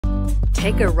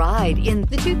Take a ride in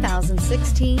the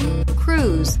 2016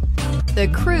 Cruze. The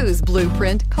Cruze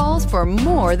blueprint calls for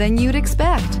more than you'd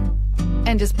expect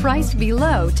and is priced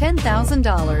below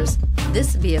 $10,000.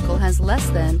 This vehicle has less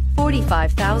than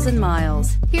 45,000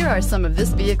 miles. Here are some of this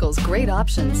vehicle's great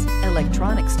options: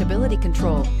 electronic stability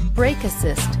control, brake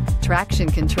assist, traction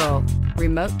control,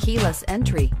 remote keyless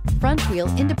entry, front wheel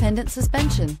independent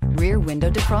suspension, rear window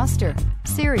defroster,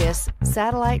 Sirius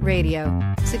satellite radio,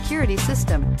 security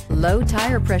system, low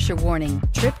tire pressure warning,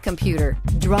 trip computer.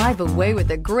 Drive away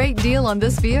with a great deal on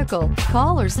this vehicle.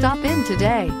 Call or stop in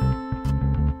today.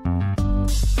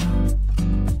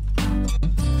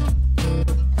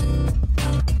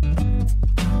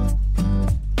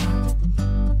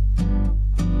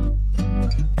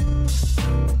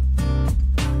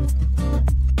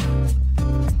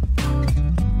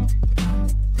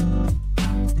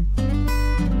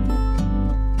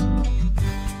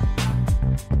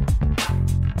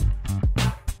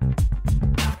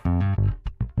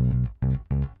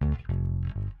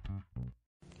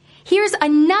 Here's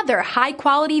another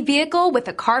high-quality vehicle with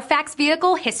a Carfax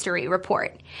Vehicle History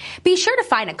Report. Be sure to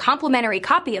find a complimentary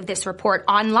copy of this report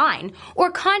online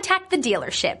or contact the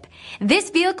dealership. This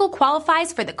vehicle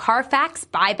qualifies for the Carfax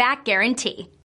Buyback Guarantee.